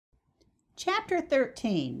Chapter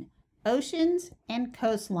 13, Oceans and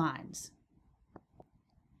Coastlines.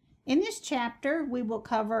 In this chapter, we will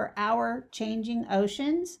cover our changing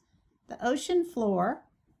oceans, the ocean floor,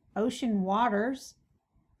 ocean waters,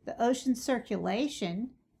 the ocean circulation,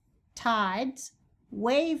 tides,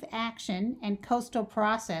 wave action and coastal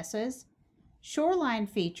processes, shoreline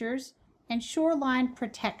features, and shoreline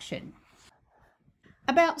protection.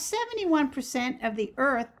 About 71% of the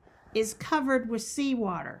Earth is covered with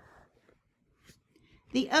seawater.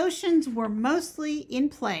 The oceans were mostly in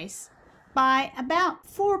place by about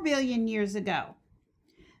 4 billion years ago.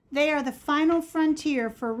 They are the final frontier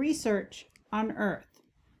for research on Earth.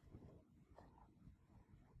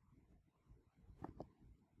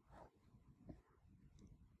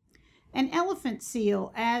 An elephant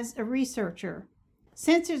seal as a researcher.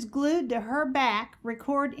 Sensors glued to her back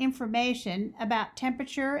record information about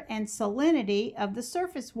temperature and salinity of the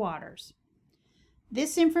surface waters.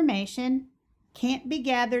 This information can't be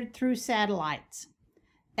gathered through satellites.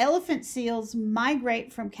 Elephant seals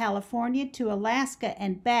migrate from California to Alaska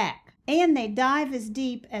and back, and they dive as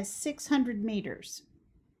deep as 600 meters.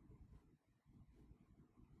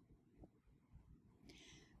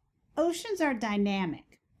 Oceans are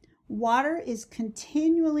dynamic. Water is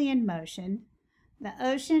continually in motion. The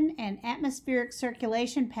ocean and atmospheric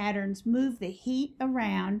circulation patterns move the heat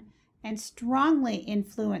around and strongly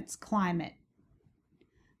influence climate.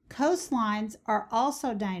 Coastlines are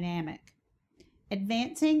also dynamic,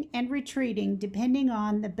 advancing and retreating depending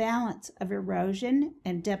on the balance of erosion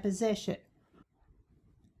and deposition.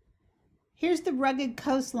 Here's the rugged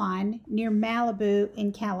coastline near Malibu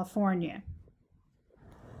in California.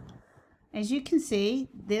 As you can see,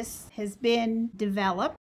 this has been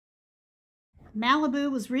developed.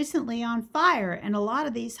 Malibu was recently on fire and a lot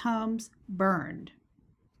of these homes burned.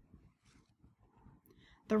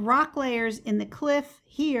 The rock layers in the cliff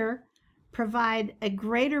here provide a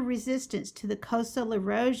greater resistance to the coastal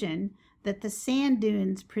erosion that the sand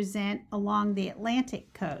dunes present along the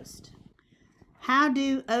Atlantic coast. How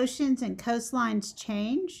do oceans and coastlines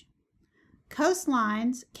change?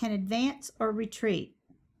 Coastlines can advance or retreat.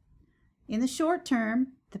 In the short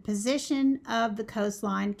term, the position of the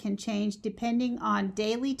coastline can change depending on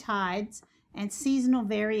daily tides and seasonal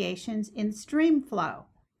variations in stream flow.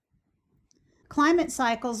 Climate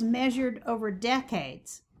cycles measured over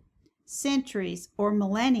decades, centuries, or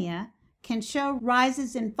millennia can show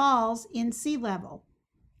rises and falls in sea level.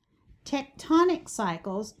 Tectonic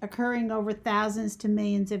cycles occurring over thousands to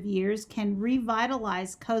millions of years can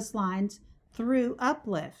revitalize coastlines through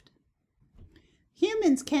uplift.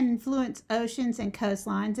 Humans can influence oceans and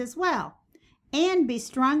coastlines as well, and be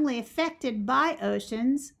strongly affected by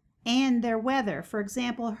oceans and their weather, for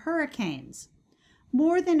example, hurricanes.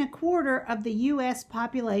 More than a quarter of the U.S.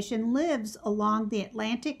 population lives along the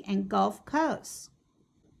Atlantic and Gulf coasts.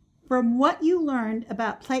 From what you learned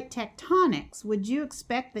about plate tectonics, would you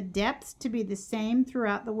expect the depths to be the same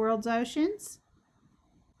throughout the world's oceans?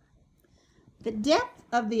 The depth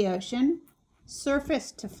of the ocean,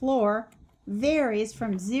 surface to floor, varies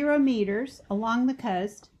from 0 meters along the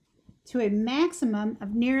coast to a maximum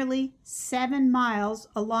of nearly 7 miles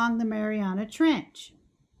along the Mariana Trench.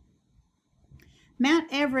 Mount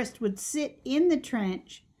Everest would sit in the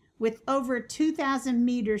trench with over 2,000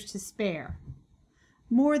 meters to spare.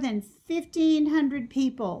 More than 1,500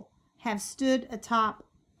 people have stood atop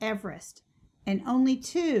Everest, and only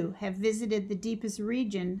 2 have visited the deepest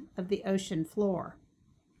region of the ocean floor.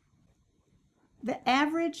 The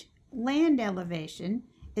average land elevation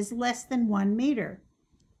is less than 1 meter,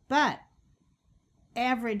 but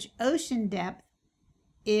average ocean depth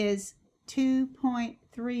is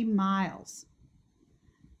 2.3 miles.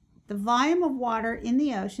 The volume of water in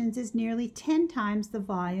the oceans is nearly 10 times the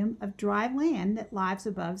volume of dry land that lies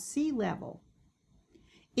above sea level.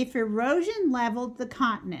 If erosion leveled the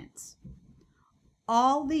continents,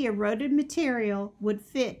 all the eroded material would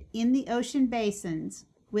fit in the ocean basins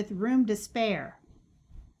with room to spare.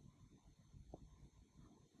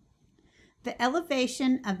 The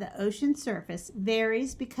elevation of the ocean surface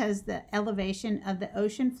varies because the elevation of the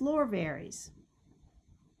ocean floor varies.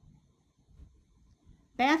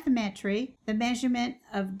 Bathymetry, the measurement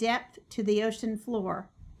of depth to the ocean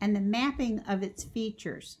floor, and the mapping of its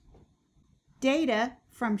features. Data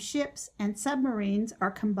from ships and submarines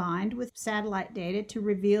are combined with satellite data to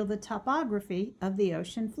reveal the topography of the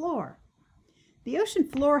ocean floor. The ocean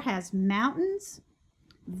floor has mountains,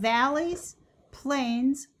 valleys,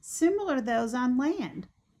 plains similar to those on land.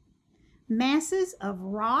 Masses of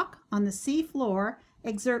rock on the sea floor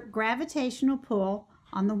exert gravitational pull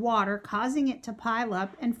on the water, causing it to pile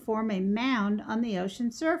up and form a mound on the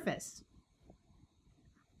ocean surface.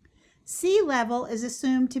 Sea level is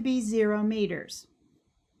assumed to be 0 meters.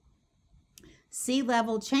 Sea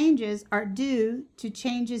level changes are due to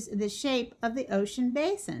changes in the shape of the ocean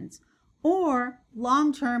basins or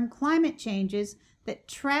long-term climate changes that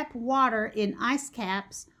trap water in ice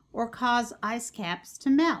caps or cause ice caps to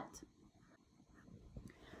melt.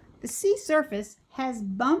 The sea surface has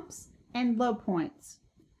bumps and low points.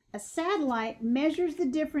 A satellite measures the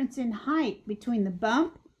difference in height between the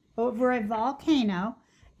bump over a volcano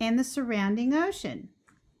and the surrounding ocean.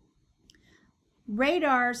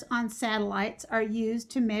 Radars on satellites are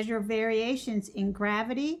used to measure variations in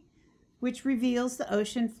gravity, which reveals the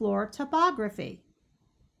ocean floor topography.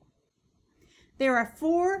 There are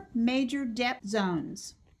 4 major depth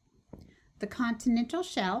zones: the continental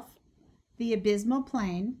shelf, the abysmal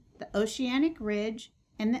plain, the oceanic ridge,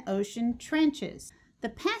 and the ocean trenches. The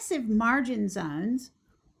passive margin zones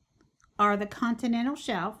are the continental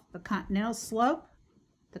shelf, the continental slope,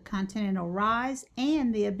 the continental rise,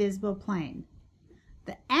 and the abysmal plain.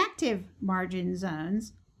 The active margin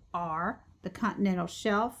zones are the continental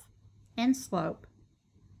shelf and slope,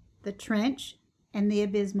 the trench, and the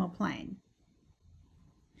abysmal plain.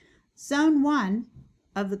 Zone 1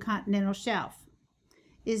 of the continental shelf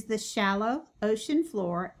is the shallow ocean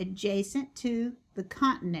floor adjacent to the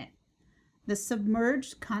continent, the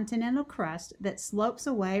submerged continental crust that slopes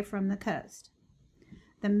away from the coast.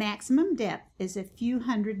 The maximum depth is a few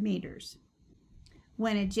hundred meters.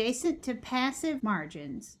 When adjacent to passive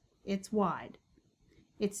margins, it's wide.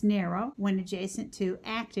 It's narrow when adjacent to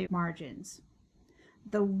active margins.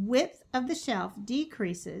 The width of the shelf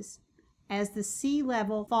decreases as the sea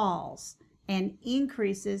level falls and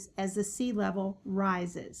increases as the sea level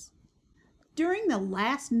rises. During the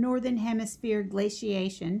last Northern Hemisphere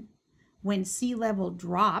glaciation, when sea level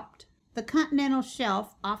dropped, the continental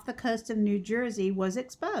shelf off the coast of New Jersey was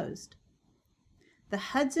exposed. The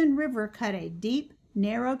Hudson River cut a deep,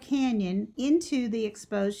 narrow canyon into the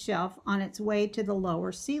exposed shelf on its way to the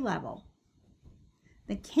lower sea level.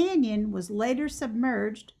 The canyon was later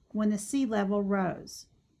submerged when the sea level rose.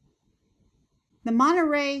 The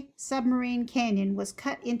Monterey Submarine Canyon was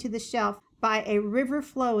cut into the shelf by a river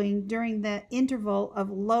flowing during the interval of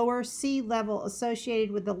lower sea level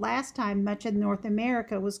associated with the last time much of North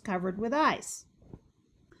America was covered with ice.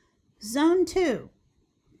 Zone 2,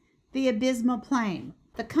 the abysmal plain.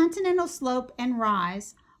 The continental slope and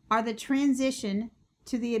rise are the transition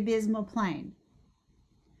to the abysmal plain.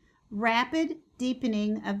 Rapid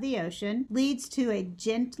deepening of the ocean leads to a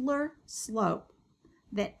gentler slope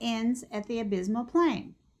that ends at the abysmal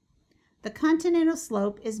plain. The continental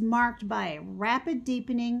slope is marked by a rapid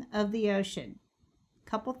deepening of the ocean, a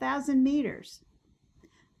couple thousand meters.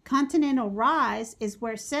 Continental rise is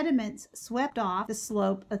where sediments swept off the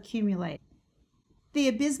slope accumulate. The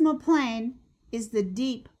abysmal plain is the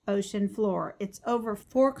deep ocean floor. It's over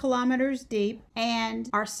 4 kilometers deep and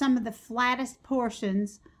are some of the flattest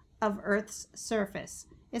portions of Earth's surface.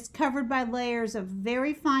 It's covered by layers of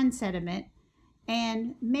very fine sediment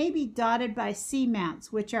and may be dotted by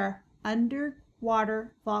seamounts, which are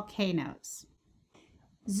underwater volcanoes.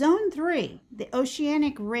 Zone 3, the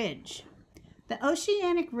oceanic ridge. The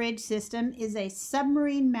oceanic ridge system is a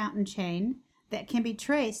submarine mountain chain that can be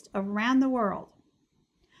traced around the world.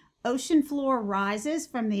 Ocean floor rises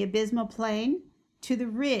from the abysmal plain to the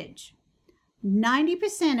ridge.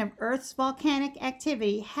 90% of Earth's volcanic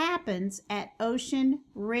activity happens at ocean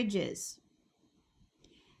ridges.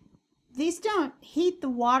 These don't heat the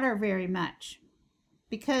water very much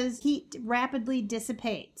because heat rapidly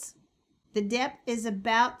dissipates. The depth is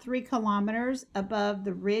about 3 kilometers above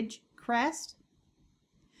the ridge crest.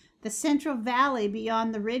 The central valley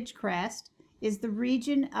beyond the ridge crest is the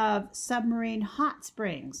region of submarine hot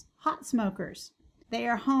springs, hot smokers. They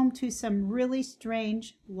are home to some really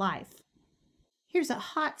strange life. Here's a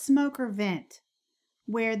hot smoker vent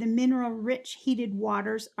where the mineral-rich heated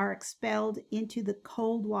waters are expelled into the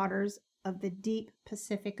cold waters of the deep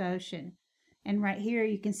Pacific Ocean. And right here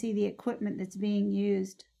you can see the equipment that's being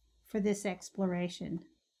used for this exploration.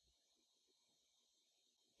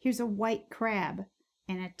 Here's a white crab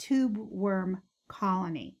and a tube worm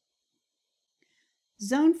colony.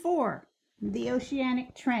 Zone 4, the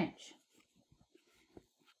oceanic trench.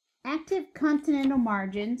 Active continental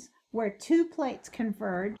margins where 2 plates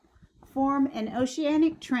converge form an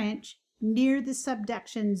oceanic trench near the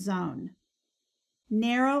subduction zone.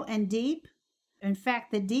 Narrow and deep, in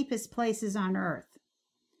fact the deepest places on Earth.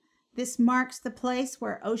 This marks the place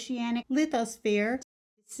where oceanic lithosphere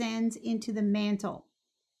descends into the mantle.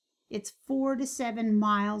 It's 4 to 7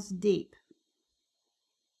 miles deep.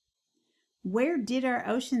 Where did our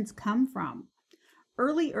oceans come from?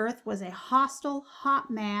 Early Earth was a hostile, hot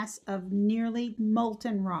mass of nearly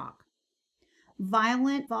molten rock.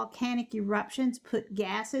 Violent volcanic eruptions put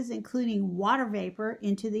gases, including water vapor,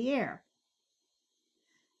 into the air.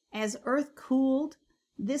 As Earth cooled,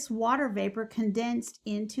 this water vapor condensed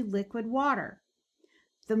into liquid water.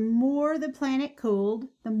 The more the planet cooled,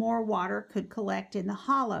 the more water could collect in the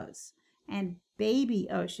hollows and baby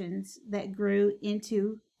oceans that grew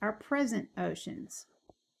into our present oceans.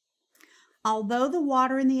 Although the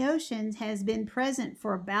water in the oceans has been present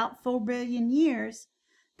for about 4 billion years,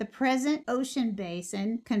 the present ocean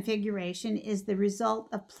basin configuration is the result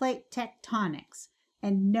of plate tectonics,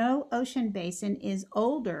 and no ocean basin is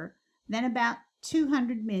older than about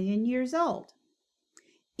 200 million years old.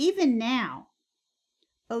 Even now,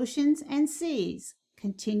 oceans and seas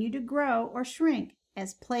continue to grow or shrink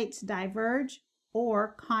as plates diverge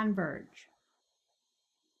or converge.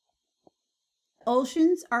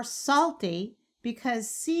 Oceans are salty because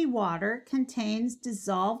seawater contains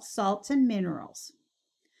dissolved salts and minerals.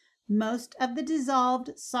 Most of the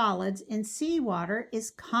dissolved solids in seawater is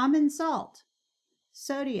common salt,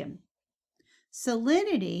 sodium.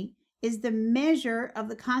 Salinity is the measure of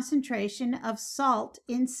the concentration of salt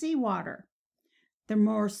in seawater. The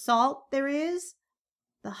more salt there is,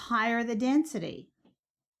 the higher the density.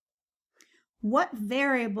 What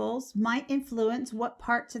variables might influence what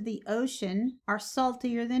parts of the ocean are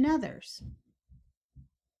saltier than others?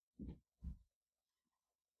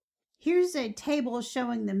 Here's a table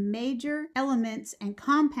showing the major elements and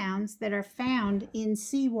compounds that are found in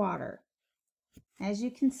seawater. As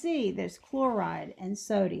you can see, there's chloride and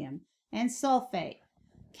sodium and sulfate,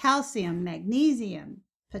 calcium, magnesium,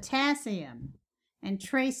 potassium, and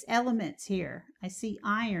trace elements here. I see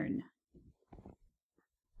iron.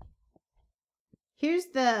 Here's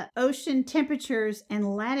the ocean temperatures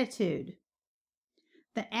and latitude.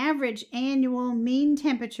 The average annual mean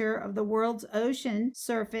temperature of the world's ocean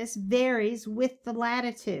surface varies with the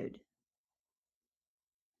latitude.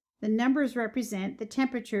 The numbers represent the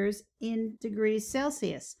temperatures in degrees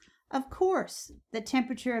Celsius. Of course, the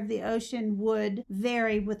temperature of the ocean would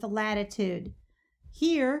vary with the latitude.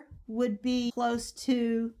 Here would be close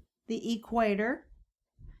to the equator,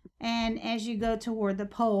 and as you go toward the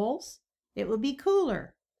poles, it would be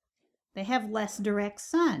cooler. They have less direct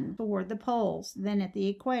sun toward the poles than at the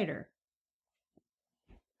equator.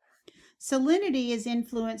 Salinity is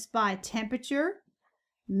influenced by temperature,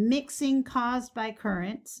 mixing caused by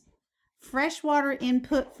currents, freshwater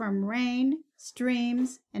input from rain,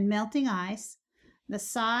 streams, and melting ice, the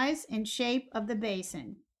size and shape of the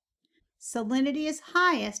basin. Salinity is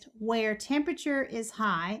highest where temperature is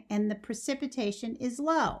high and the precipitation is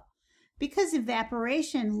low, because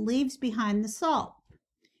evaporation leaves behind the salt.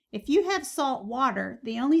 If you have salt water,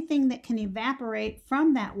 the only thing that can evaporate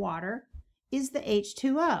from that water is the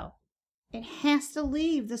H2O. It has to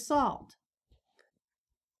leave the salt.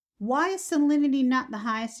 Why is salinity not the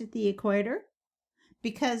highest at the equator?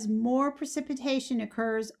 Because more precipitation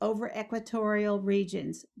occurs over equatorial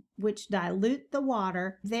regions, which dilute the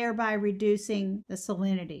water, thereby reducing the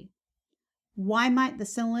salinity. Why might the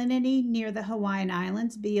salinity near the Hawaiian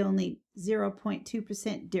Islands be only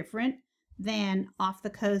 0.2% different than off the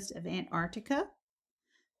coast of Antarctica?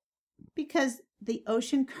 Because the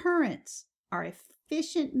ocean currents are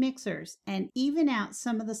efficient mixers and even out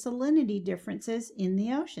some of the salinity differences in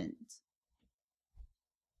the oceans.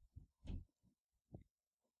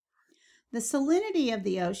 The salinity of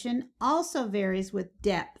the ocean also varies with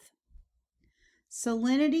depth.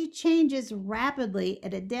 Salinity changes rapidly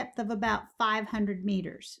at a depth of about 500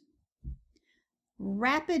 meters.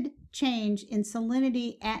 Rapid change in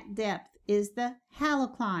salinity at depth is the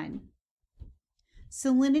halocline.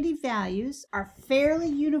 Salinity values are fairly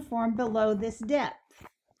uniform below this depth,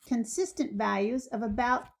 consistent values of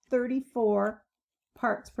about 34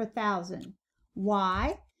 parts per thousand.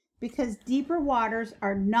 Why? Because deeper waters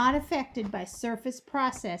are not affected by surface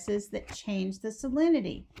processes that change the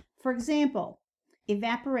salinity. For example,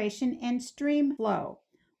 evaporation and stream flow.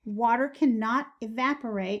 Water cannot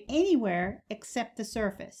evaporate anywhere except the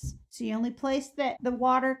surface. It's the only place that the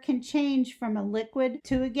water can change from a liquid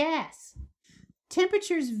to a gas.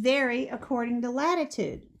 Temperatures vary according to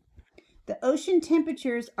latitude. The ocean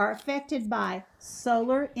temperatures are affected by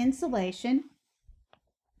solar insolation,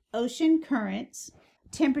 ocean currents.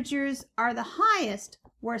 Temperatures are the highest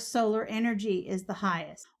where solar energy is the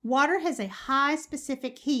highest. Water has a high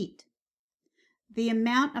specific heat. The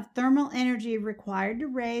amount of thermal energy required to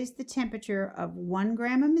raise the temperature of 1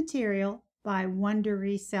 gram of material by 1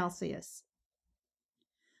 degree Celsius.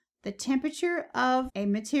 The temperature of a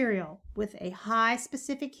material with a high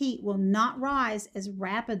specific heat will not rise as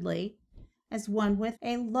rapidly as one with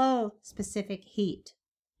a low specific heat.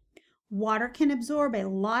 Water can absorb a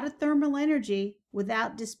lot of thermal energy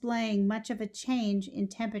without displaying much of a change in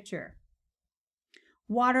temperature.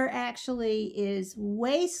 Water actually is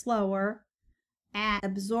way slower at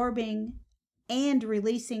absorbing and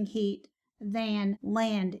releasing heat than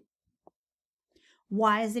land.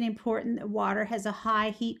 Why is it important that water has a high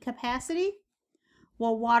heat capacity?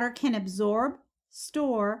 Well, water can absorb,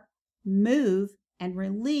 store, move, and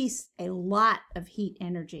release a lot of heat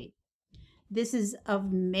energy. This is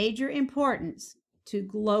of major importance to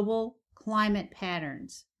global climate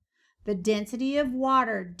patterns. The density of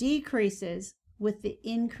water decreases with the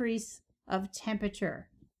increase of temperature.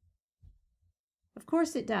 Of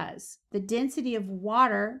course it does. The density of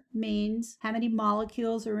water means how many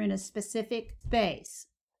molecules are in a specific space.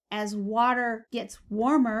 As water gets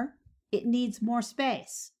warmer, it needs more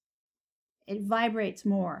space. It vibrates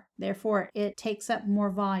more, therefore it takes up more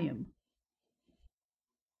volume.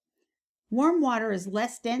 Warm water is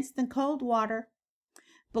less dense than cold water.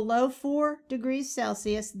 Below 4 degrees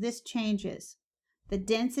Celsius, this changes. The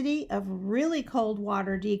density of really cold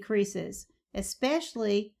water decreases,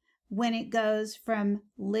 especially when it goes from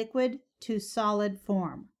liquid to solid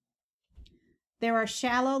form. There are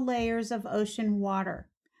shallow layers of ocean water,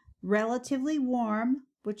 relatively warm,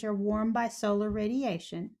 which are warmed by solar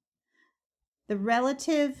radiation. The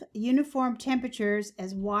relative uniform temperatures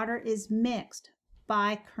as water is mixed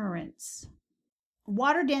by currents.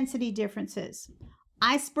 Water density differences.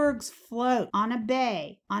 Icebergs float on a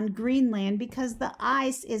bay on Greenland because the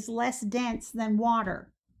ice is less dense than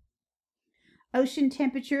water. Ocean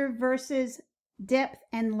temperature versus depth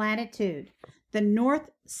and latitude. The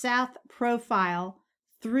north-south profile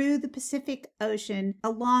through the Pacific Ocean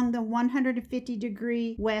along the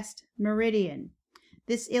 150-degree west meridian.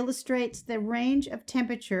 This illustrates the range of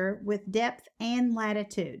temperature with depth and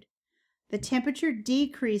latitude. The temperature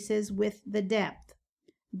decreases with the depth.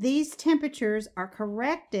 These temperatures are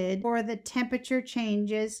corrected for the temperature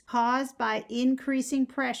changes caused by increasing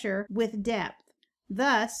pressure with depth,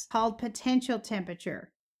 thus called potential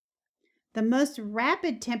temperature. The most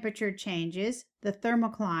rapid temperature changes, the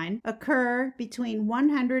thermocline, occur between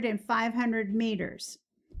 100 and 500 meters,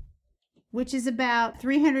 which is about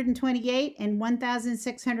 328 and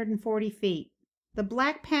 1,640 feet. The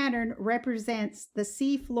black pattern represents the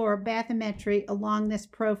seafloor bathymetry along this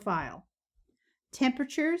profile.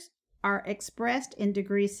 Temperatures are expressed in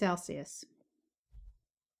degrees Celsius.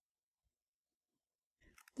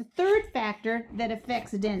 The third factor that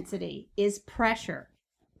affects density is pressure.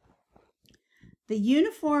 The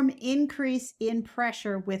uniform increase in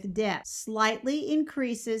pressure with depth slightly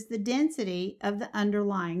increases the density of the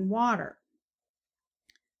underlying water.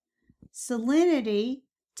 Salinity,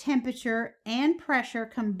 temperature, and pressure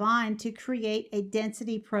combine to create a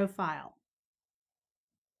density profile.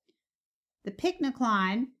 The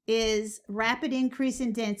pycnocline is rapid increase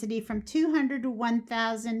in density from 200 to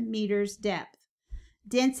 1,000 meters depth.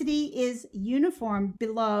 Density is uniform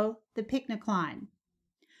below the pycnocline.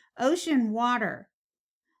 Ocean water.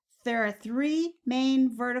 There are 3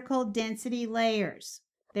 main vertical density layers.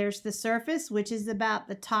 There's the surface, which is about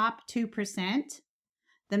the top 2%,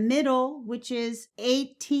 the middle, which is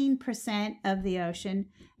 18% of the ocean,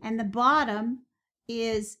 and the bottom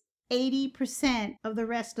is 80% of the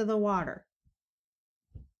rest of the water.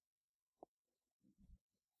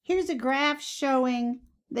 Here's a graph showing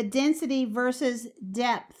the density versus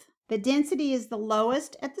depth. The density is the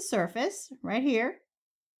lowest at the surface, right here.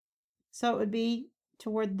 So it would be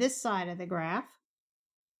toward this side of the graph.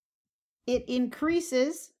 It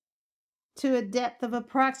increases to a depth of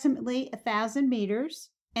approximately 1,000 meters,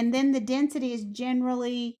 and then the density is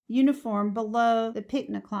generally uniform below the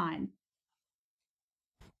pycnocline.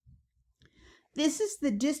 This is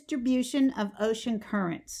the distribution of ocean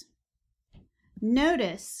currents.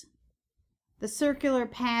 Notice the circular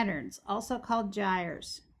patterns, also called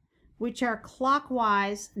gyres, which are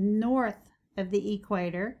clockwise north of the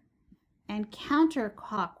equator and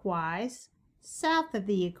counterclockwise south of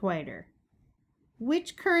the equator.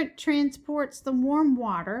 Which current transports the warm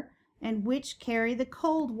water and which carry the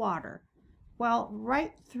cold water? Well,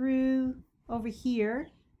 right through over here,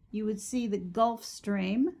 you would see the Gulf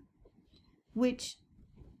Stream, which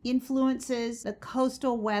influences the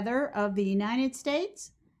coastal weather of the United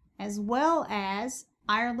States, as well as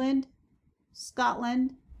Ireland,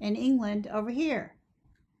 Scotland, and England over here.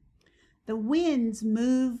 The winds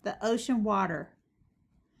move the ocean water.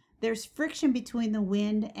 There's friction between the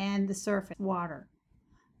wind and the surface water.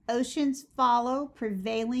 Oceans follow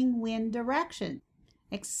prevailing wind direction,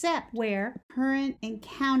 except where current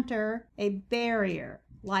encounter a barrier,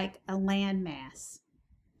 like a landmass.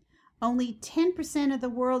 Only 10% of the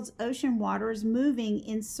world's ocean water is moving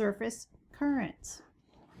in surface currents.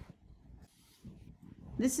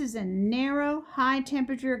 This is a narrow,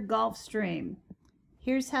 high-temperature Gulf Stream.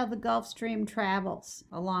 Here's how the Gulf Stream travels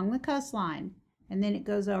along the coastline, and then it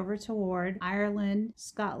goes over toward Ireland,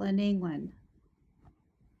 Scotland, England.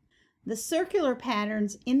 The circular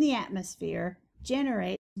patterns in the atmosphere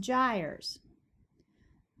generate gyres.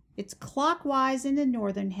 It's clockwise in the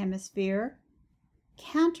northern hemisphere,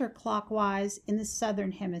 counterclockwise in the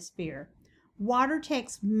southern hemisphere. Water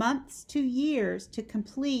takes months to years to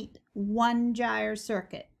complete one gyre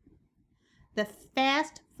circuit. The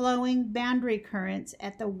fast-flowing boundary currents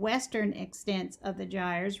at the western extents of the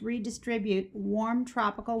gyres redistribute warm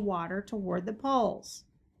tropical water toward the poles.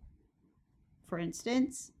 For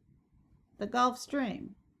instance, the Gulf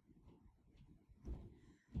Stream.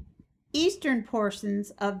 Eastern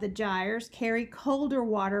portions of the gyres carry colder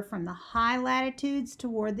water from the high latitudes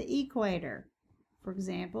toward the equator. For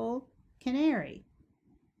example, Canary.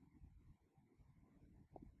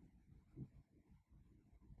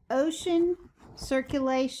 Ocean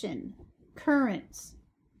circulation, currents.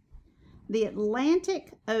 The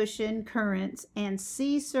Atlantic Ocean currents and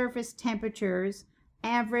sea surface temperatures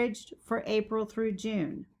averaged for April through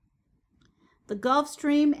June. The Gulf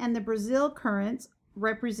Stream and the Brazil currents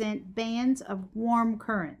represent bands of warm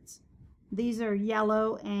currents. These are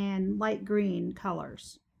yellow and light green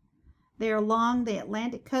colors. They are along the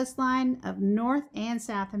Atlantic coastline of North and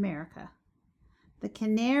South America. The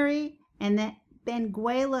Canary and the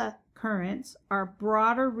Benguela currents are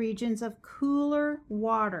broader regions of cooler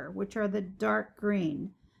water, which are the dark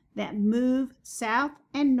green, that move south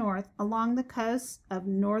and north along the coasts of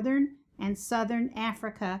northern and southern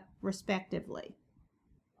Africa, respectively.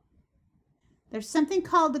 There's something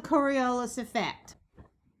called the Coriolis effect.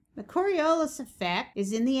 The Coriolis effect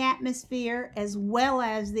is in the atmosphere as well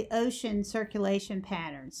as the ocean circulation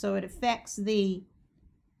pattern. So it affects the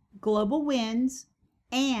global winds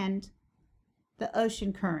and the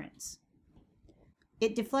ocean currents.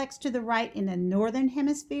 It deflects to the right in the northern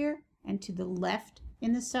hemisphere and to the left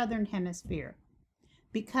in the southern hemisphere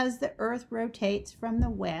because the Earth rotates from the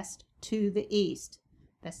west to the east.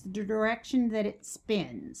 That's the direction that it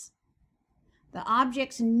spins. The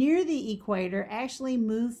objects near the equator actually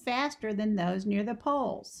move faster than those near the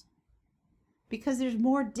poles because there's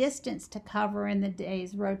more distance to cover in the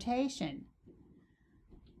day's rotation.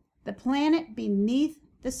 The planet beneath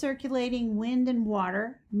the circulating wind and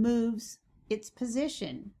water moves its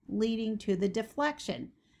position, leading to the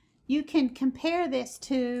deflection. You can compare this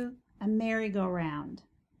to a merry-go-round.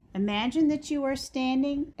 Imagine that you are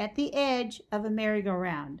standing at the edge of a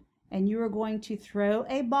merry-go-round and you are going to throw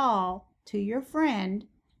a ball to your friend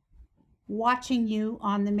watching you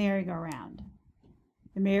on the merry-go-round.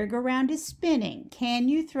 The merry-go-round is spinning. Can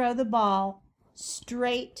you throw the ball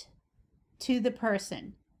straight to the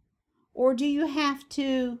person? Or do you have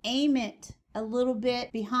to aim it a little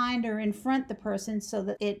bit behind or in front the person so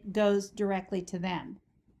that it goes directly to them?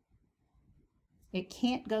 It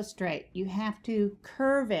can't go straight. You have to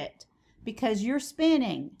curve it because you're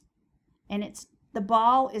spinning and the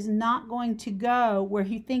ball is not going to go where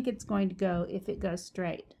you think it's going to go if it goes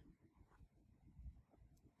straight.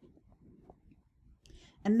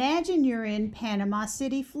 Imagine you're in Panama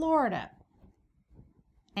City, Florida.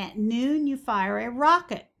 At noon, you fire a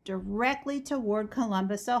rocket directly toward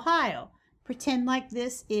Columbus, Ohio. Pretend like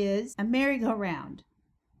this is a merry-go-round.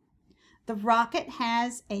 The rocket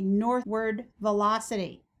has a northward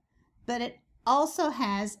velocity, but it also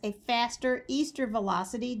has a faster easter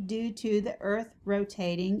velocity due to the Earth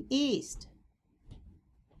rotating east.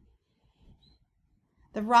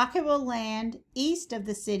 The rocket will land east of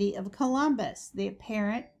the city of Columbus, the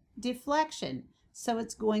apparent deflection. So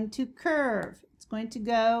it's going to curve. It's going to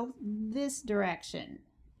go this direction.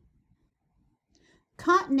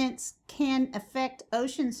 Continents can affect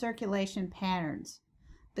ocean circulation patterns.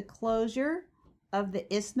 The closure of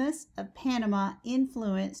the Isthmus of Panama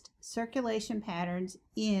influenced circulation patterns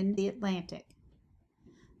in the Atlantic.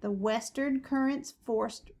 The western currents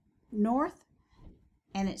forced north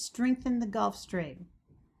and it strengthened the Gulf Stream.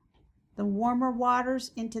 The warmer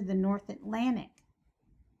waters into the North Atlantic.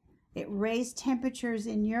 It raised temperatures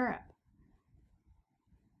in Europe.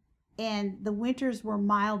 And the winters were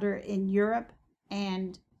milder in Europe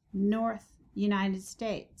and North United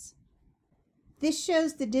States. This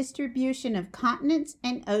shows the distribution of continents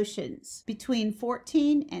and oceans between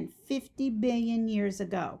 14 and 50 billion years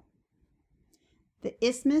ago. The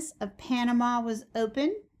Isthmus of Panama was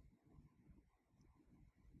open,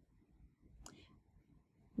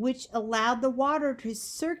 which allowed the water to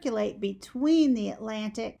circulate between the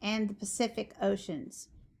Atlantic and the Pacific Oceans.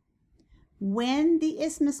 When the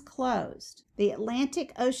isthmus closed, the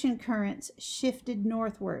Atlantic Ocean currents shifted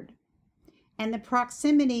northward, and the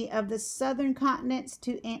proximity of the southern continents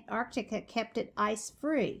to Antarctica kept it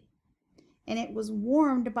ice-free, and it was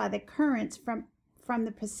warmed by the currents from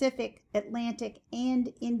the Pacific, Atlantic,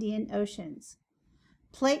 and Indian Oceans.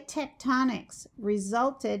 Plate tectonics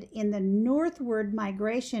resulted in the northward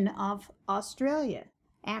migration of Australia,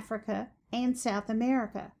 Africa, and South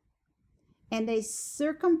America, and a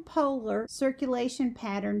circumpolar circulation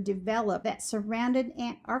pattern developed that surrounded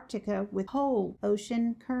Antarctica with cold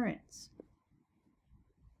ocean currents.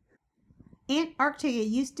 Antarctica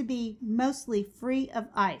used to be mostly free of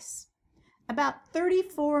ice. About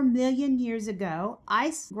 34 million years ago,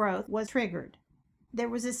 ice growth was triggered. There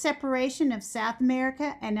was a separation of South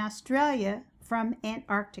America and Australia from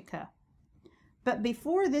Antarctica. But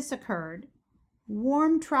before this occurred,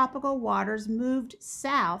 warm tropical waters moved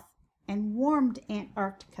south and warmed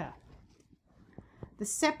Antarctica. The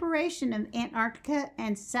separation of Antarctica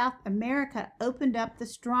and South America opened up the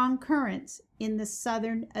strong currents in the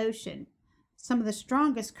Southern Ocean. Some of the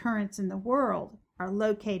strongest currents in the world are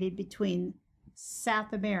located between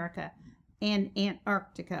South America and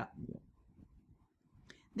Antarctica.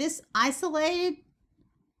 This isolated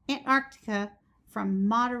Antarctica from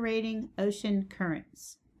moderating ocean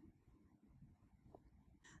currents.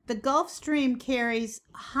 The Gulf Stream carries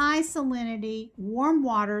high salinity, warm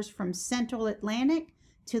waters from central Atlantic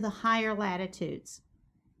to the higher latitudes.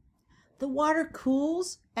 The water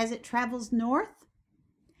cools as it travels north,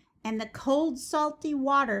 and the cold, salty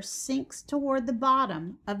water sinks toward the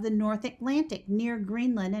bottom of the North Atlantic near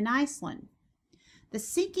Greenland and Iceland. The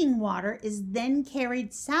sinking water is then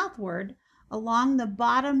carried southward along the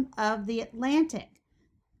bottom of the Atlantic,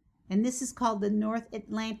 and this is called the North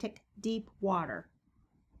Atlantic Deep Water.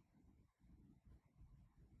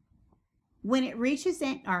 When it reaches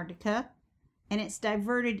Antarctica and it's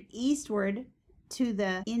diverted eastward to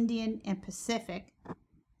the Indian and Pacific,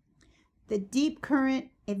 the deep current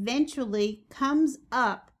eventually comes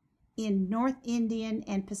up in North Indian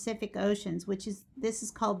and Pacific Oceans, this is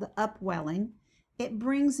called the upwelling. It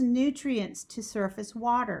brings nutrients to surface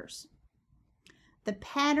waters. The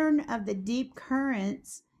pattern of the deep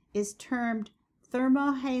currents is termed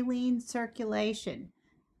thermohaline circulation,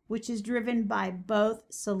 which is driven by both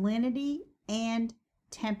salinity and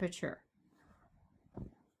temperature.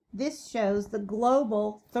 This shows the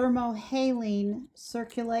global thermohaline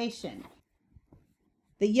circulation.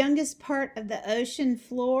 The youngest part of the ocean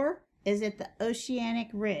floor is at the oceanic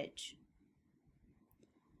ridge.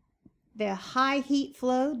 The high heat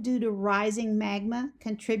flow due to rising magma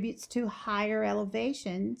contributes to higher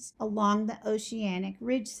elevations along the oceanic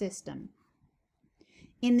ridge system.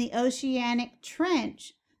 In the oceanic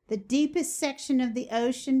trench, the deepest section of the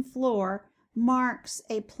ocean floor marks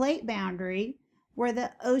a plate boundary where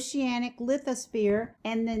the oceanic lithosphere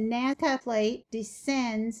and the Nazca Plate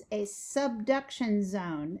descends a subduction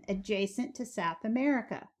zone adjacent to South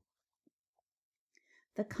America.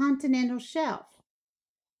 The continental shelf.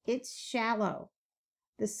 It's shallow.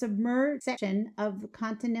 The submerged section of the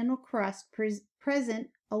continental crust present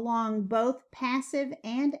along both passive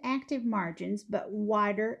and active margins, but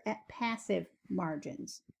wider at passive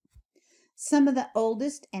margins. Some of the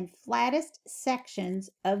oldest and flattest sections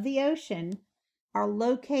of the ocean are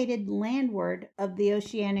located landward of the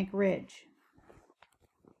oceanic ridge.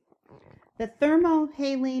 The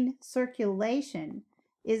thermohaline circulation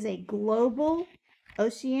is a global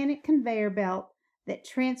oceanic conveyor belt that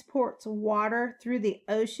transports water through the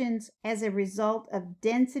oceans as a result of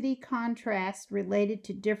density contrasts related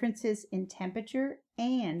to differences in temperature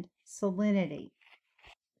and salinity.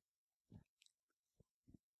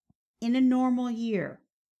 In a normal year,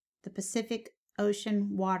 the Pacific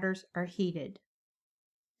Ocean waters are heated.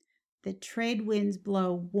 The trade winds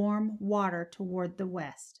blow warm water toward the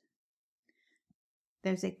west.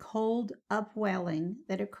 There's a cold upwelling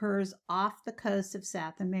that occurs off the coast of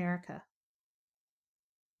South America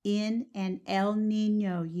in an El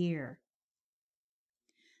Niño year.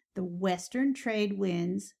 The western trade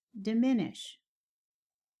winds diminish.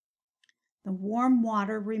 The warm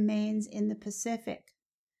water remains in the Pacific,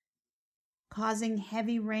 causing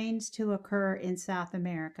heavy rains to occur in South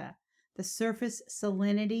America. The surface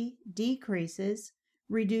salinity decreases,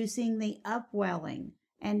 reducing the upwelling,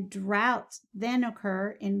 and droughts then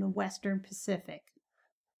occur in the western Pacific.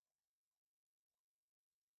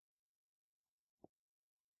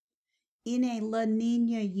 In a La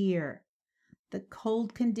Niña year, the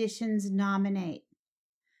cold conditions dominate.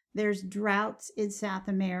 There's droughts in South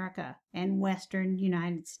America and western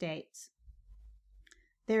United States.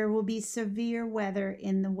 There will be severe weather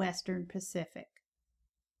in the western Pacific.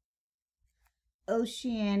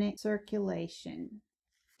 oceanic circulation.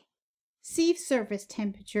 Sea surface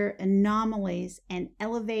temperature anomalies and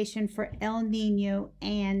elevation for El Nino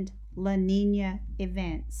and La Nina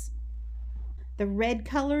events. The red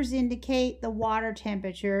colors indicate the water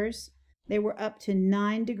temperatures. They were up to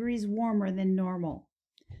 9 degrees warmer than normal.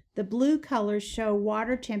 The blue colors show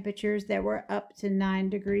water temperatures that were up to 9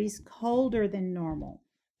 degrees colder than normal.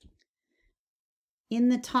 In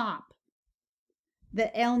the top,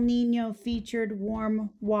 the El Nino featured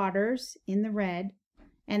warm waters in the red,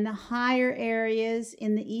 and the higher areas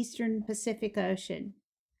in the eastern Pacific Ocean.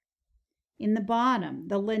 In the bottom,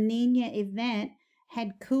 the La Nina event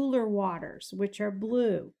had cooler waters, which are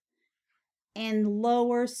blue, and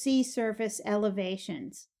lower sea surface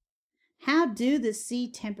elevations. How do the sea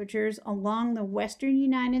temperatures along the western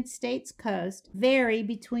United States coast vary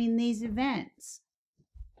between these events?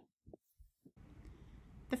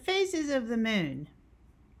 The phases of the moon.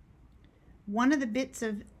 One of the bits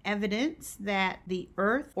of evidence that the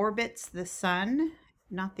Earth orbits the sun,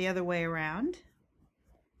 not the other way around,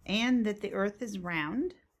 and that the Earth is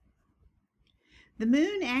round. The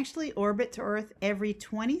moon actually orbits Earth every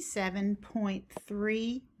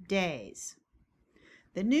 27.3 days.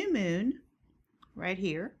 The new moon, right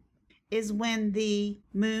here, is when the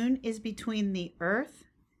moon is between the Earth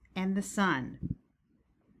and the sun.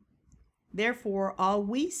 Therefore, all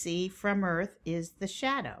we see from Earth is the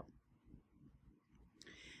shadow.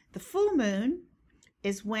 The full moon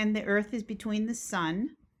is when the Earth is between the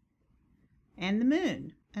sun and the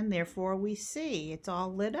moon, and therefore we see it's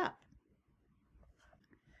all lit up.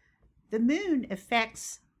 The moon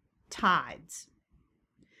affects tides.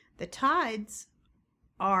 The tides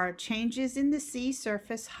are changes in the sea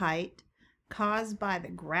surface height caused by the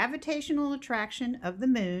gravitational attraction of the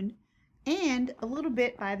moon and a little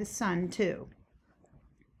bit by the sun too.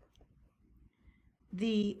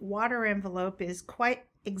 The water envelope is quite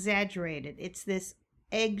exaggerated. It's this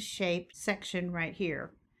egg-shaped section right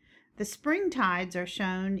here. The spring tides are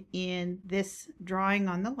shown in this drawing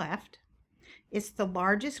on the left. It's the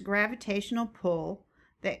largest gravitational pull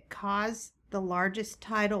that caused the largest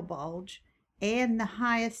tidal bulge and the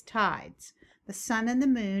highest tides. The sun and the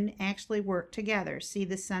moon actually work together. See,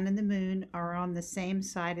 the sun and the moon are on the same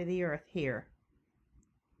side of the Earth here.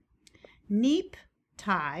 Neap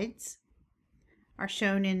tides are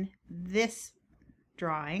shown in this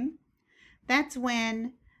drawing. That's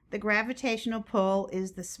when the gravitational pull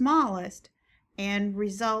is the smallest and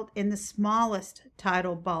result in the smallest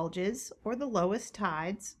tidal bulges or the lowest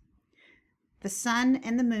tides. The sun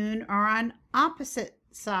and the moon are on opposite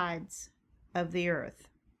sides of the Earth.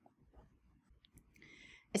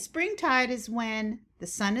 A spring tide is when the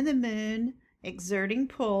sun and the moon exerting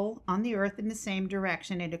pull on the Earth in the same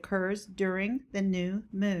direction. It occurs during the new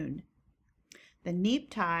moon. The neap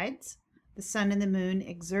tides, the sun and the moon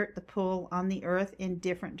exert the pull on the Earth in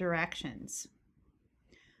different directions.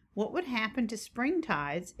 What would happen to spring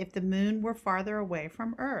tides if the moon were farther away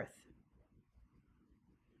from Earth?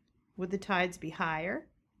 Would the tides be higher,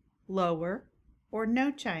 lower, or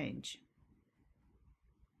no change?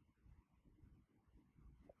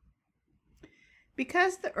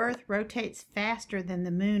 Because the Earth rotates faster than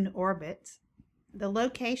the moon orbits, the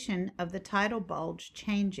location of the tidal bulge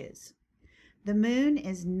changes. The moon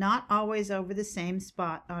is not always over the same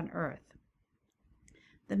spot on Earth.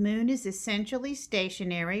 The moon is essentially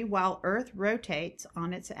stationary while Earth rotates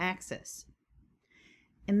on its axis.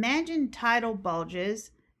 Imagine tidal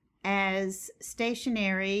bulges as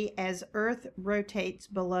stationary as Earth rotates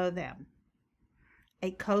below them.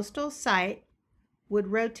 A coastal site would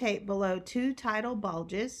rotate below 2 tidal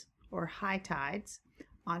bulges, or high tides,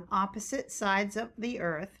 on opposite sides of the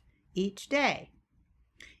Earth each day.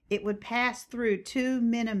 It would pass through 2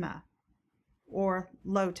 minima, or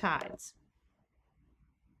low tides.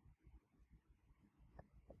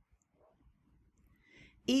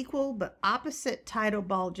 Equal but opposite tidal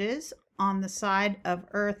bulges on the side of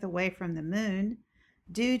Earth away from the moon,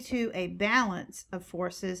 due to a balance of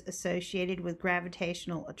forces associated with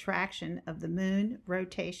gravitational attraction of the moon,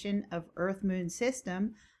 rotation of Earth-Moon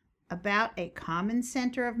system about a common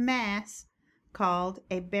center of mass called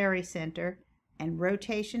a barycenter, and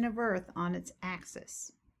rotation of Earth on its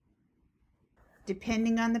axis.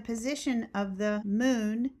 Depending on the position of the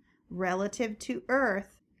moon relative to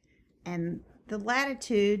Earth and the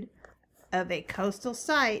latitude of a coastal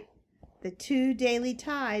site, the 2 daily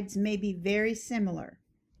tides may be very similar,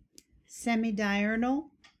 semidiurnal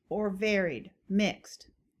or varied, mixed.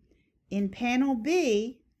 In panel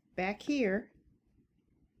B, back here,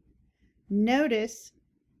 notice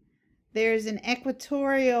there's an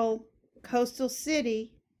equatorial coastal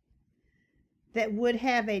city that would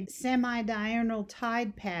have a semi-diurnal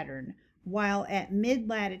tide pattern, while at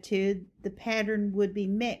mid-latitude the pattern would be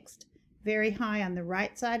mixed, very high on the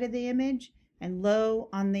right side of the image and low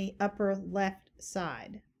on the upper left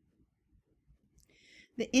side.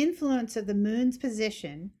 The influence of the moon's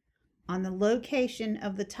position on the location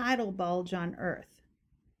of the tidal bulge on Earth.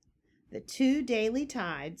 The two daily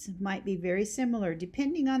tides might be very similar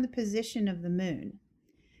depending on the position of the moon.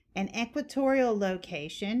 An equatorial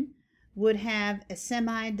location would have a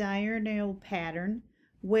semi-diurnal pattern,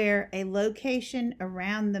 where a location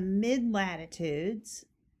around the mid-latitudes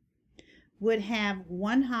would have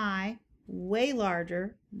one high way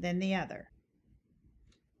larger than the other.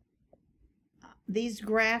 These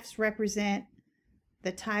graphs represent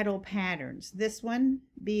the tidal patterns. This one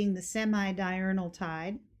being the semi-diurnal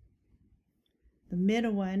tide. The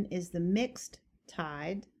middle one is the mixed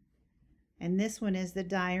tide. And this one is the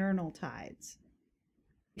diurnal tides.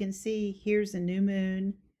 You can see here's a new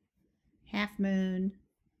moon, half moon,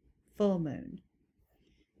 full moon.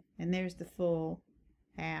 And there's the full,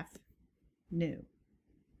 half, new.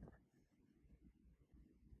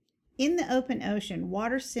 In the open ocean,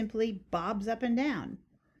 water simply bobs up and down.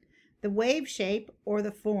 The wave shape, or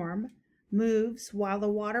the form, moves while the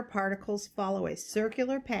water particles follow a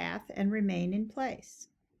circular path and remain in place.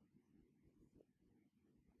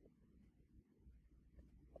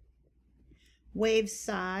 Wave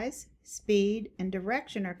size, speed, and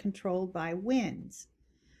direction are controlled by winds.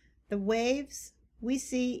 The waves we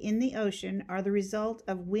see in the ocean are the result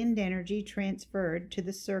of wind energy transferred to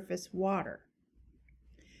the surface water.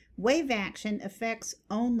 Wave action affects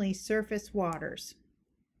only surface waters.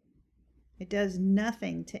 It does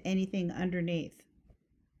nothing to anything underneath.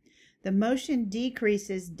 The motion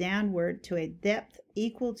decreases downward to a depth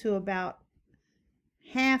equal to about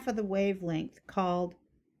half of the wavelength, called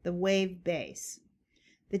the wave base.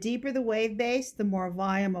 The deeper the wave base, the more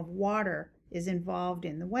volume of water is involved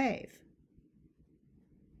in the wave.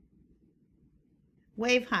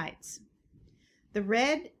 Wave heights. The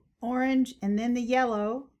red, orange, and then the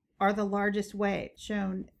yellow are the largest waves,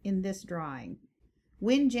 shown in this drawing.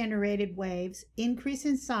 Wind-generated waves increase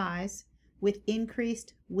in size with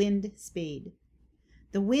increased wind speed.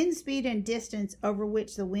 The wind speed and distance over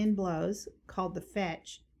which the wind blows, called the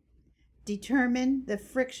fetch, determine the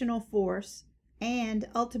frictional force and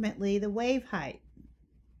ultimately the wave height.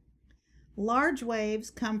 Large waves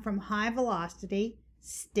come from high velocity,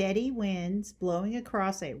 steady winds blowing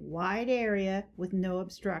across a wide area with no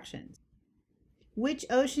obstructions. Which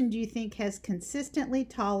ocean do you think has consistently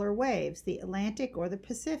taller waves, the Atlantic or the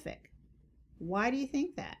Pacific? Why do you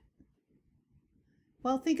think that?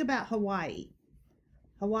 Well, think about Hawaii.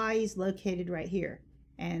 Hawaii is located right here.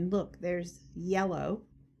 And look, there's yellow.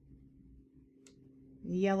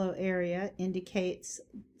 The yellow area indicates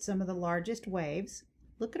some of the largest waves.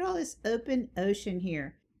 Look at all this open ocean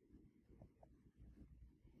here.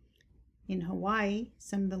 In Hawaii,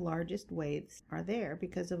 some of the largest waves are there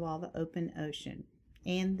because of all the open ocean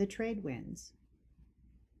and the trade winds.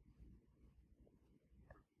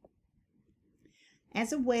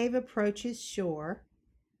 As a wave approaches shore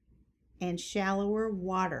and shallower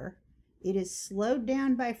water, it is slowed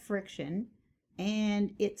down by friction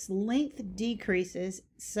and its length decreases,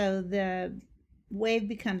 so the wave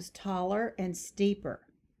becomes taller and steeper.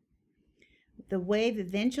 The wave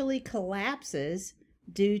eventually collapses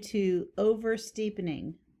due to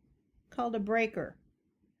over-steepening, called a breaker.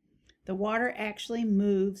 The water actually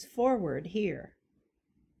moves forward here,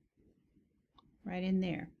 right in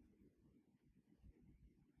there.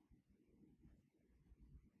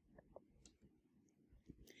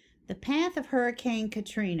 The path of Hurricane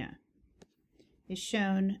Katrina is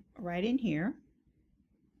shown right in here.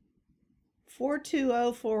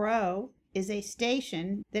 42040 is a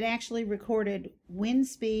station that actually recorded wind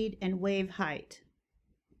speed and wave height.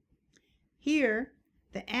 Here,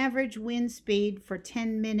 the average wind speed for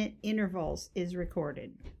 10-minute intervals is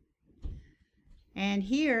recorded. And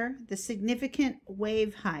here, the significant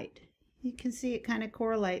wave height. You can see it kind of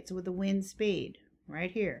correlates with the wind speed right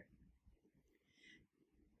here.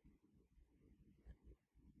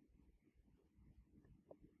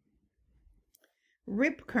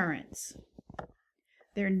 Rip currents.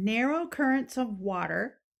 They're narrow currents of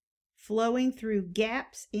water flowing through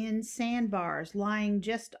gaps in sandbars lying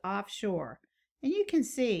just offshore. And you can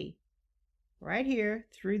see right here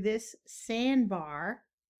through this sandbar,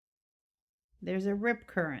 there's a rip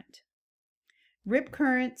current. Rip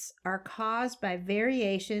currents are caused by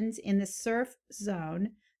variations in the surf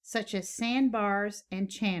zone, such as sandbars and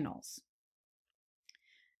channels.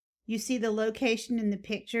 You see the location in the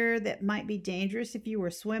picture that might be dangerous if you were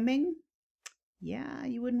swimming? Yeah,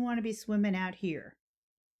 you wouldn't want to be swimming out here.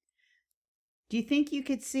 Do you think you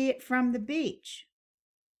could see it from the beach?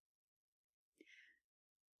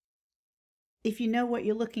 If you know what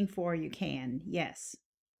you're looking for, you can, yes.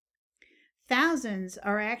 Thousands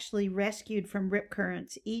are actually rescued from rip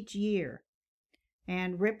currents each year,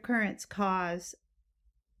 and rip currents cause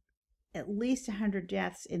at least 100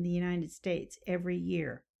 deaths in the United States every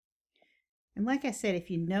year. And like I said, if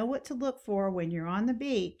you know what to look for when you're on the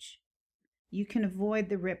beach, you can avoid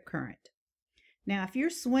the rip current. Now, if you're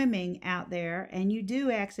swimming out there and you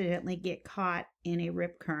do accidentally get caught in a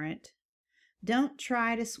rip current, don't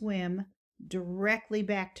try to swim directly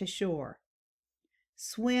back to shore.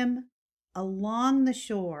 Swim along the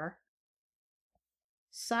shore,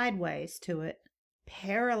 sideways to it,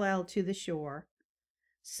 parallel to the shore,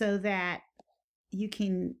 so that you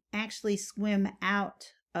can actually swim out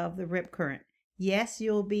of the rip current. Yes,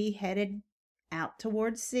 you'll be headed out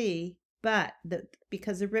towards sea, but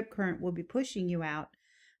because the rip current will be pushing you out,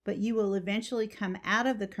 but you will eventually come out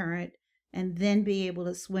of the current and then be able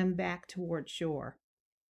to swim back towards shore.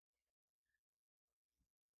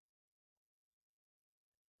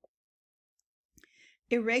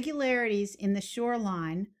 Irregularities in the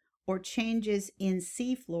shoreline or changes in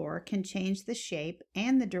seafloor can change the shape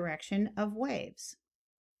and the direction of waves,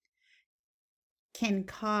 can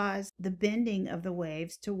cause the bending of the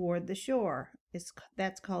waves toward the shore.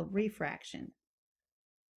 That's called refraction.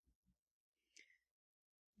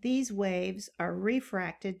 These waves are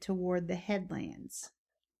refracted toward the headlands.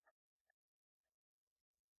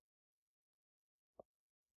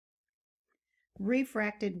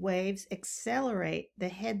 Refracted waves accelerate the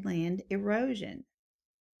headland erosion.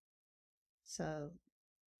 So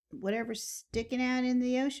whatever's sticking out in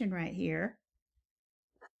the ocean right here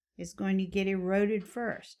is going to get eroded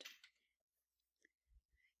first.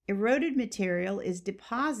 Eroded material is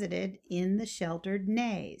deposited in the sheltered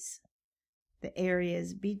nays, the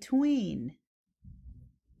areas between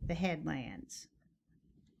the headlands.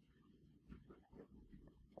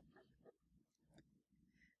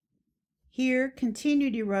 Here,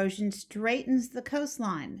 continued erosion straightens the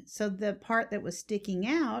coastline, so the part that was sticking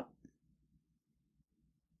out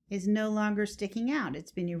is no longer sticking out.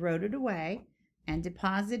 It's been eroded away and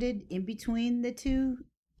deposited in between the two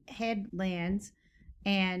headlands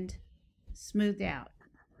and smoothed out.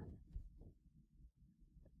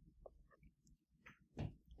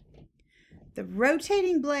 The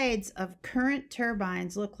rotating blades of current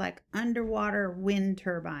turbines look like underwater wind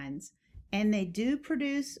turbines, and they do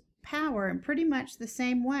produce power in pretty much the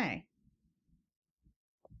same way.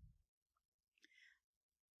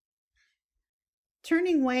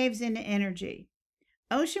 Turning waves into energy.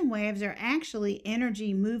 Ocean waves are actually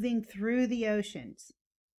energy moving through the oceans.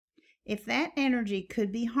 If that energy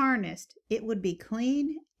could be harnessed, it would be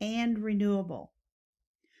clean and renewable.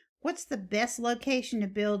 What's the best location to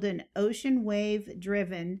build an ocean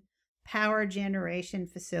wave-driven power generation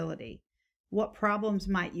facility? What problems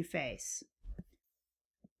might you face?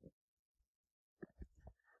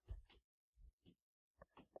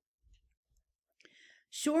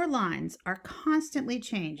 Shorelines are constantly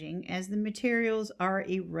changing as the materials are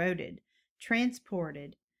eroded,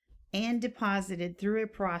 transported, and deposited through a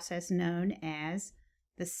process known as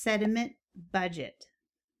the sediment budget.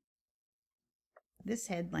 This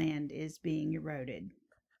headland is being eroded.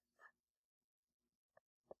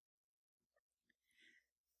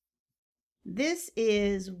 This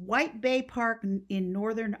is White Bay Park in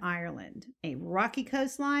Northern Ireland, a rocky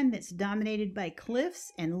coastline that's dominated by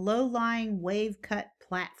cliffs and low-lying wave-cut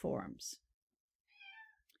platforms.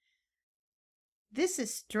 This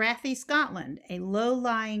is Strathy, Scotland, a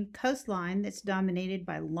low-lying coastline that's dominated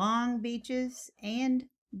by long beaches and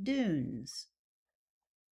dunes.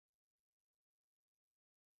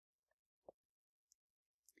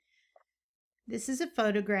 This is a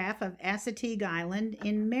photograph of Assateague Island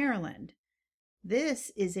in Maryland.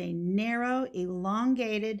 This is a narrow,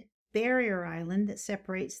 elongated barrier island that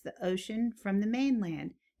separates the ocean from the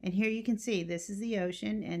mainland. And here you can see this is the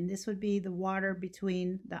ocean, and this would be the water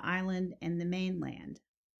between the island and the mainland.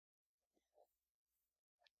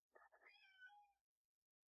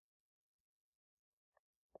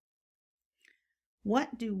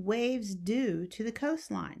 What do waves do to the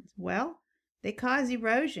coastlines? Well, they cause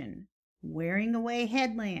erosion, wearing away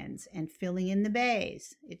headlands and filling in the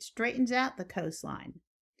bays. It straightens out the coastline.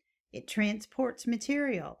 It transports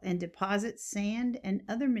material and deposits sand and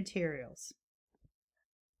other materials.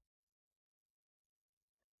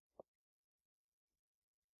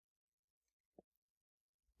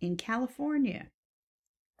 In California,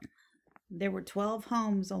 There were 12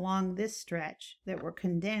 homes along this stretch that were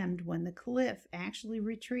condemned when the cliff actually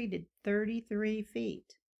retreated 33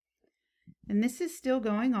 feet. And this is still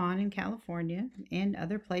going on in California and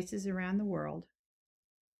other places around the world.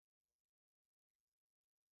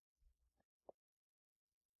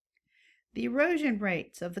 The erosion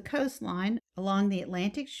rates of the coastline along the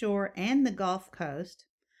Atlantic shore and the Gulf Coast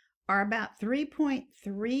are about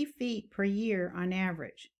 3.3 feet per year on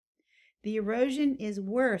average. The erosion is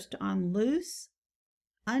worst on loose,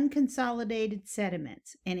 unconsolidated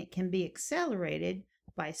sediments, and it can be accelerated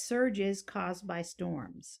by surges caused by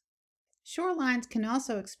storms. Shorelines can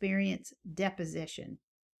also experience deposition.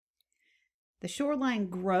 The shoreline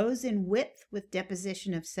grows in width with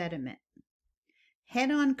deposition of sediment.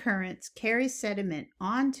 Head-on currents carry sediment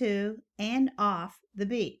onto and off the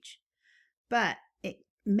beach, but it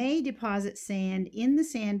may deposit sand in the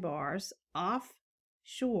sandbars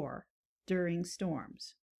offshore during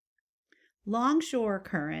storms. Longshore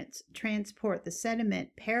currents transport the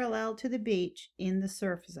sediment parallel to the beach in the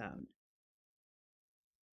surf zone.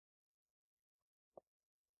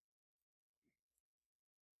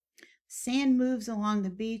 Sand moves along the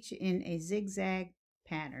beach in a zigzag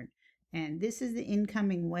pattern, and this is the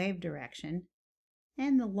incoming wave direction,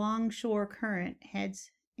 and the longshore current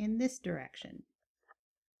heads in this direction.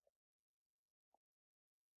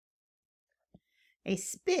 A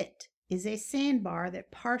spit is a sandbar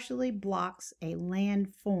that partially blocks a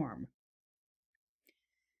landform.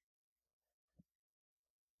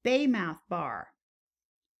 Baymouth bar,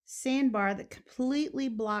 sandbar that completely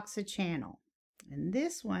blocks a channel. And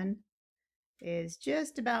this one is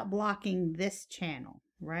just about blocking this channel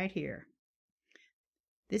right here.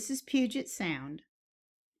 This is Puget Sound.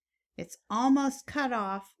 It's almost cut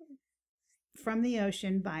off from the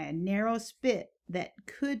ocean by a narrow spit that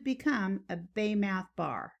could become a Baymouth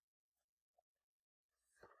bar.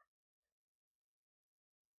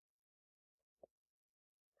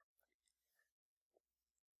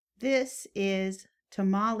 This is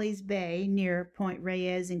Tomales Bay near Point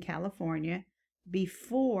Reyes in California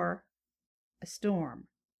before a storm.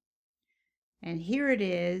 And here it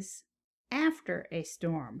is after a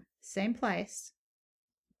storm. Same place.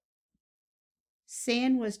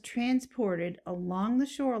 Sand was transported along the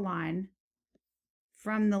shoreline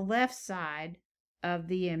from the left side of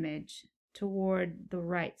the image toward the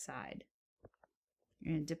right side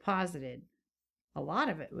and deposited. A lot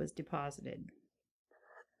of it was deposited.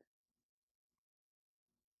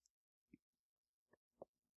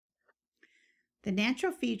 The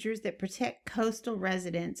natural features that protect coastal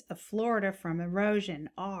residents of Florida from erosion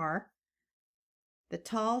are the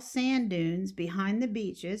tall sand dunes behind the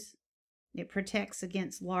beaches. It protects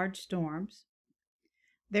against large storms.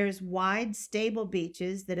 There's wide, stable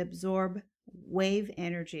beaches that absorb wave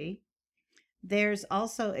energy. There's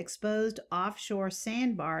also exposed offshore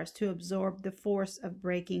sandbars to absorb the force of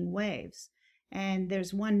breaking waves. And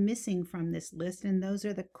there's one missing from this list, and those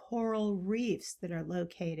are the coral reefs that are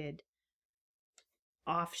located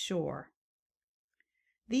offshore.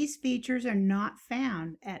 These features are not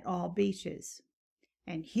found at all beaches,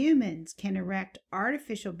 and humans can erect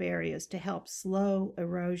artificial barriers to help slow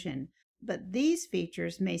erosion, but these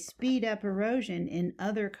features may speed up erosion in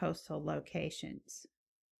other coastal locations.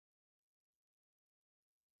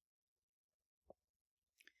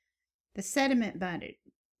 The sediment budget.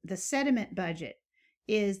 The sediment budget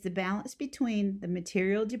is the balance between the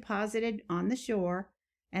material deposited on the shore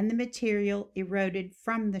and the material eroded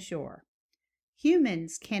from the shore.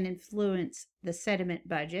 Humans can influence the sediment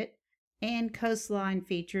budget and coastline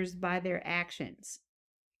features by their actions.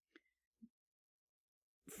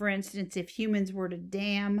 For instance, if humans were to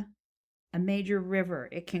dam a major river,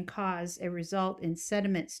 it can cause a result in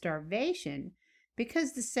sediment starvation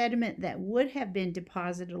because the sediment that would have been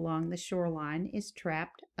deposited along the shoreline is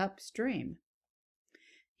trapped upstream.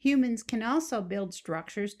 Humans can also build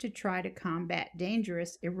structures to try to combat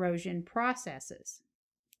dangerous erosion processes.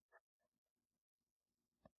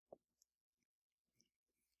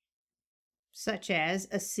 Such as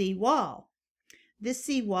a seawall. This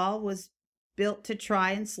seawall was built to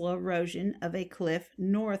try and slow erosion of a cliff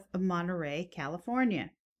north of Monterey, California.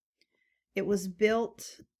 It was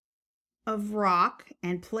built of rock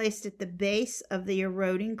and placed at the base of the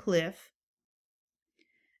eroding cliff.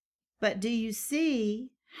 But do you see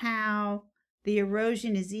how the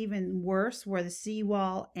erosion is even worse where the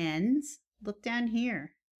seawall ends? Look down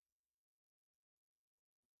here.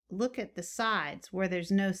 Look at the sides where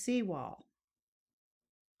there's no seawall.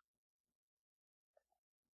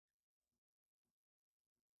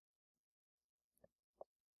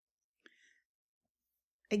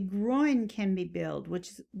 A groin can be built,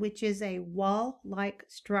 which is a wall-like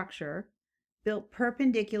structure built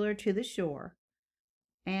perpendicular to the shore,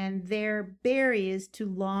 and they're barriers to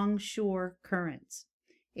longshore currents.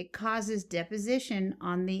 It causes deposition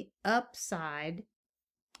on the upside,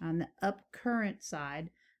 on the up current side,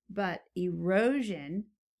 but erosion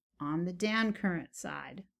on the down current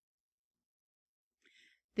side.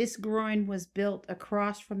 This groin was built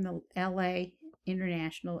across from the LA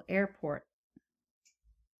International Airport.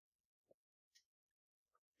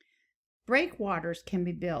 Breakwaters can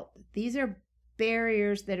be built. These are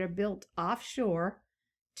barriers that are built offshore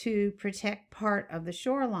to protect part of the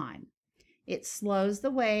shoreline. It slows the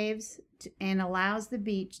waves and allows the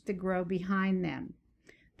beach to grow behind them.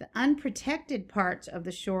 The unprotected parts of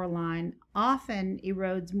the shoreline often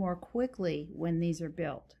erodes more quickly when these are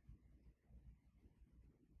built.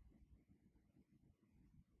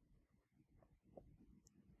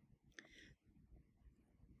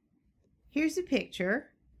 Here's a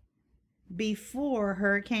picture before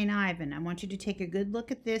Hurricane Ivan. I want you to take a good look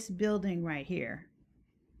at this building right here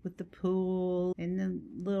with the pool and the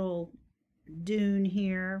little dune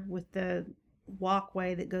here with the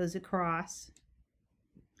walkway that goes across.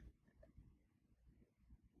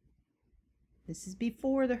 This is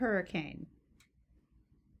before the hurricane.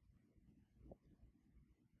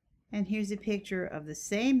 And here's a picture of the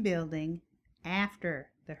same building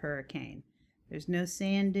after the hurricane. There's no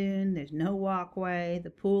sand dune, there's no walkway, the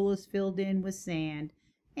pool is filled in with sand,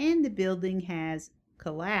 and the building has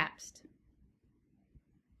collapsed.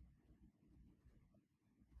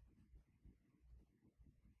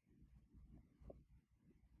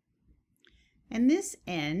 And this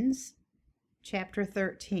ends chapter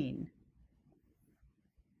 13.